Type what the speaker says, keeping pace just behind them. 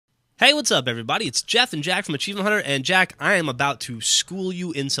Hey, what's up, everybody? It's Jeff and Jack from Achievement Hunter, and Jack, I am about to school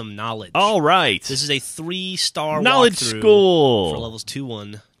you in some knowledge. All right. This is a 3-star knowledge walkthrough school for levels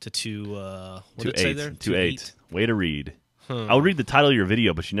 2-1 to 2. What did it say there? 2-8. Way to read. Huh. I'll read the title of your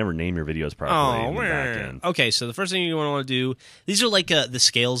video, but you never name your videos properly in the back end. Okay, so the first thing you want to do, these are like the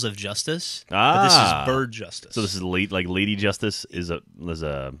scales of justice, but this is bird justice. So this is like Lady Justice is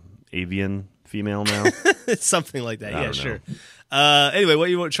a avian female now? It's something like that. I Yeah, don't sure. Anyway, what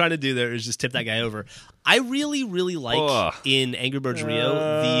you're trying to do there is just tip that guy over. I really, really like in Angry Birds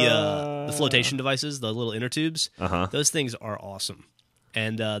Rio the flotation devices, the little inner tubes. Those things are awesome.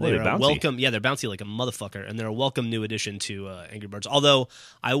 And they're welcome. Yeah, they're bouncy like a motherfucker, and they're a welcome new addition to Angry Birds. Although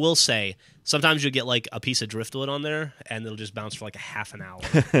I will say, sometimes you'll get like a piece of driftwood on there, and it'll just bounce for like a half an hour.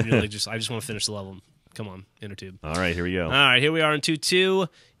 And you're like, I just want to finish the level. Come on, inner tube. All right, here we go. All right, here we are in 2-2,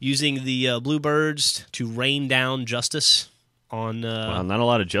 using the bluebirds to rain down justice on. Well, not a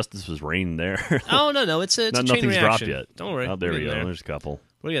lot of justice was rained there. Oh no, it's a chain nothing's reaction. dropped yet. Don't worry. Oh, there we go. There. There's a couple.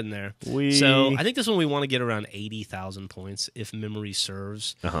 We're getting there. So I think this one we want to get around 80,000 points if memory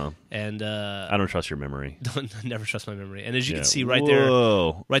serves. And I don't trust your memory. Never trust my memory. And as you can see right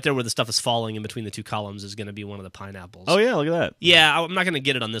there where the stuff is falling in between the two columns is going to be one of the pineapples. Oh yeah, look at that. Yeah, I'm not going to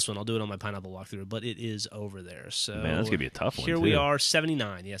get it on this one. I'll do it on my pineapple walkthrough, but it is over there. So man, that's going to be a tough one. Here we are,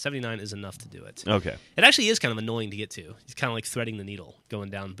 79. Yeah, 79 is enough to do it. Okay. It actually is kind of annoying to get to. It's kind of like threading the needle going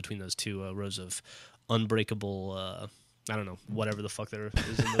down between those two rows of unbreakable I don't know, whatever the fuck there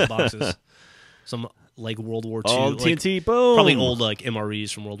is in those boxes. Some like World War II. Oh, TNT, boom. Probably old like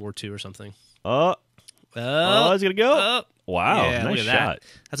MREs from World War II or something. Oh, it's going to go. Wow, yeah, nice shot.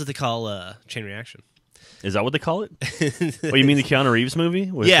 That's what they call chain reaction. Is that what they call it? Oh, you mean the Keanu Reeves movie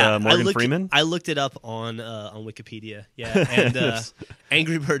with Morgan Freeman? I looked it up on Wikipedia. Yeah, and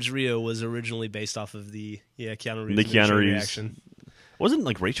Angry Birds Rio was originally based off of the Keanu Reeves chain reaction. Wasn't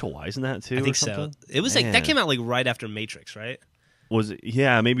like Rachel Weisz in that too? I think so. It was like that came out like right after Matrix, right? Was it?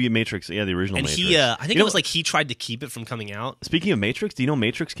 Yeah, maybe Matrix. Yeah, the original Matrix. And I think it was like he tried to keep it from coming out. Speaking of Matrix, do you know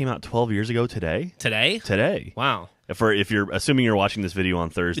Matrix came out 12 years ago today? Today. Wow. If you're assuming you're watching this video on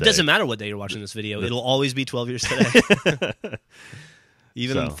Thursday, it doesn't matter what day you're watching this video. It'll always be 12 years today.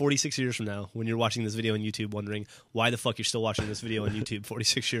 Even 46 years from now, when you're watching this video on YouTube, wondering why the fuck you're still watching this video on YouTube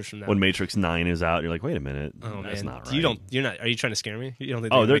 46 years from now. When Matrix 9 is out, you're like, wait a minute, that's not right. You're not. Are you trying to scare me? You don't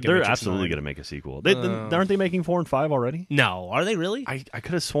think? They're absolutely going to make a sequel. Aren't they making 4 and 5 already? No, are they really? I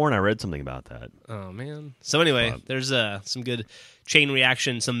could have sworn I read something about that. Oh man. So anyway, there's some good chain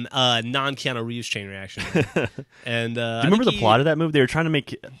reaction, some non-Keanu Reeves chain reaction. And do you remember the plot of that movie? They were trying to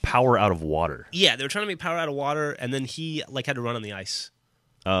make power out of water. Yeah, they were trying to make power out of water, and then he like had to run on the ice.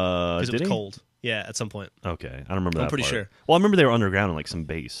 Because it was cold. Yeah, at some point. Okay, I don't remember that. I'm pretty sure. Well, I remember they were underground in like some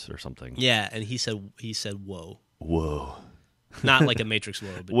base or something. Yeah, and he said, "Whoa, whoa," not like a Matrix whoa,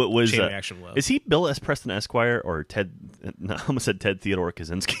 but what was chain reaction whoa. Is he Bill S. Preston Esquire or Ted? No, I almost said Ted Theodore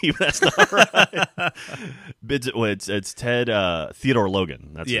Kaczynski, but that's not right. It's Ted Theodore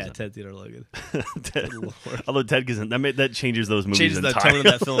Logan. That's Ted Theodore Logan. Although Ted Kaczynski, that changes those movies. Changes the tone of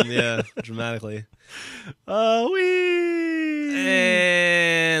that film, yeah, dramatically.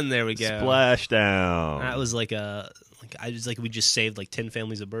 And there we go. Splashdown. That was we just saved like 10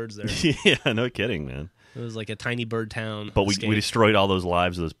 families of birds there. Yeah, no kidding, man. It was like a tiny bird town. But we destroyed all those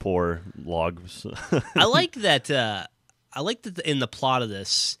lives of those poor logs. I like that. In the plot of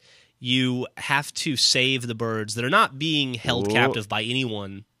this, you have to save the birds that are not being held captive by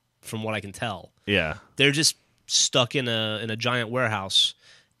anyone, from what I can tell. Yeah, they're just stuck in a giant warehouse.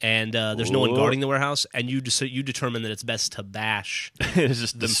 And there's no one guarding the warehouse, and you determine that it's best to bash it's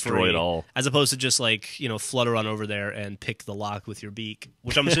just destroy it all, as opposed to just like flutter on over there and pick the lock with your beak.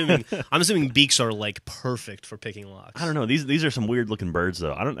 Which I'm assuming beaks are like perfect for picking locks. I don't know. These are some weird looking birds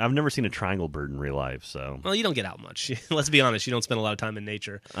though. I've never seen a triangle bird in real life. So well, you don't get out much. Let's be honest. You don't spend a lot of time in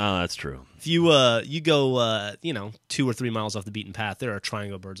nature. Oh, that's true. If you go 2 or 3 miles off the beaten path, there are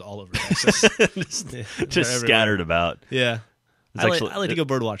triangle birds all over Texas, just scattered about. Yeah. I like to go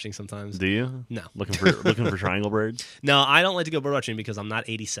bird watching sometimes. Do you? No. Looking for triangle birds? No, I don't like to go bird watching because I'm not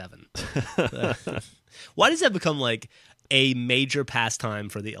 87. Why does that become like a major pastime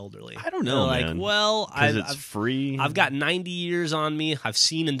for the elderly? I don't know, man. It's free. I've got 90 years on me. I've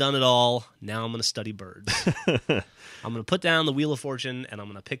seen and done it all. Now I'm going to study birds. I'm going to put down the Wheel of Fortune and I'm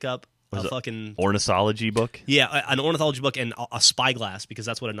going to pick up a fucking ornithology book. Yeah, an ornithology book and a spyglass, because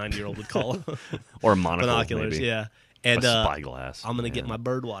that's what a 90-year-old would call or a monocle, binoculars. Maybe. Yeah. And a spyglass. I'm going to get my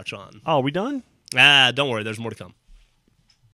bird watch on. Oh, are we done? Don't worry. There's more to come.